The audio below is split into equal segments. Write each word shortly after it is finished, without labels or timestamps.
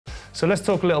So let's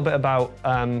talk a little bit about,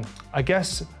 I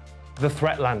guess, the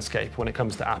threat landscape when it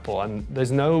comes to Apple. And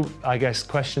there's no, I guess,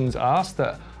 questions asked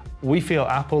that we feel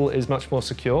Apple is much more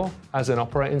secure as an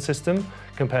operating system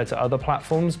compared to other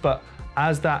platforms. But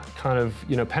as that kind of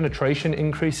penetration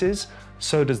increases,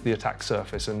 so does the attack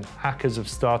surface. And hackers have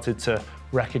started to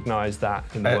recognize that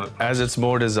in the workplace. As it's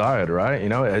more desired, right?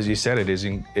 As you said,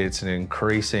 it's an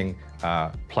increasing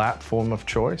platform of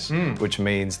choice, which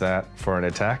means that for an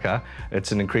attacker,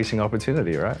 it's an increasing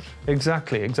opportunity, right?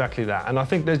 Exactly that. And I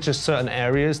think there's just certain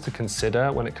areas to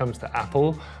consider when it comes to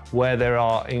Apple where there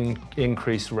are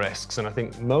increased risks. And I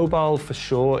think mobile for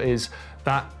sure is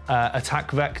that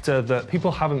attack vector that people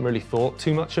haven't really thought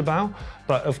too much about.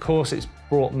 But of course, it's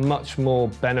brought much more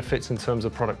benefits in terms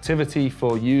of productivity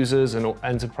for users and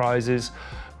enterprises.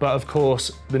 But of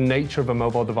course, the nature of a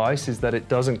mobile device is that it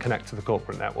doesn't connect to the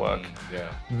corporate network.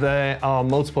 There are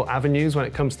multiple avenues when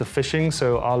it comes to phishing.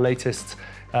 So our latest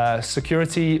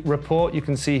security report, you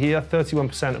can see here,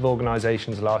 31% of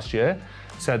organizations last year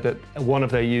said that one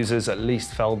of their users at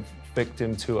least fell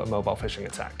victim to a mobile phishing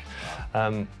attack.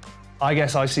 I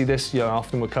guess I see this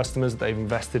often with customers that they've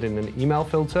invested in an email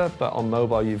filter, but on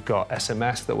mobile you've got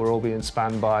SMS that we're all being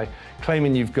spammed by,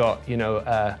 claiming you've got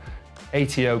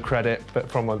ATO credit, but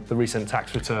from the recent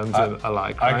tax returns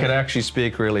alike. Right? I could actually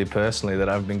speak really personally that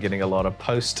I've been getting a lot of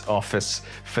post office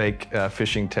fake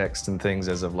phishing texts and things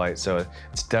as of late, so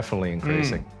it's definitely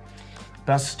increasing.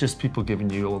 That's just people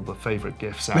giving you all the favorite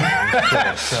gifts out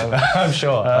there. So,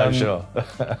 I'm sure.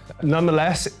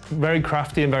 Nonetheless, very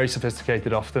crafty and very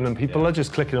sophisticated often, and people are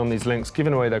just clicking on these links,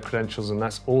 giving away their credentials, and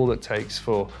that's all it takes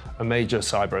for a major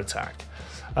cyber attack.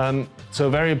 So a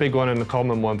very big one and a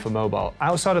common one for mobile.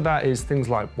 Outside of that is things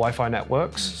like Wi-Fi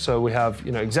networks. So we have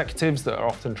executives that are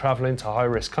often traveling to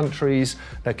high-risk countries.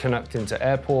 They're connecting to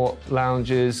airport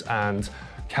lounges and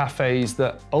cafes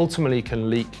that ultimately can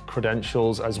leak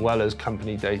credentials as well as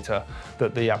company data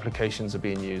that the applications are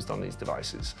being used on these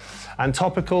devices. And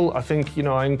topical, I think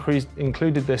I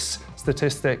included this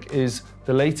statistic, is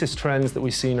the latest trends that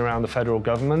we've seen around the federal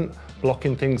government,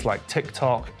 blocking things like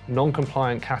TikTok,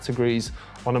 non-compliant categories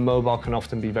on a mobile can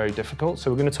often be very difficult. So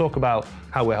we're going to talk about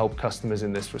how we help customers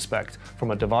in this respect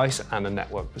from a device and a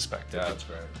network perspective. Yeah, that's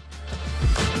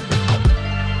great.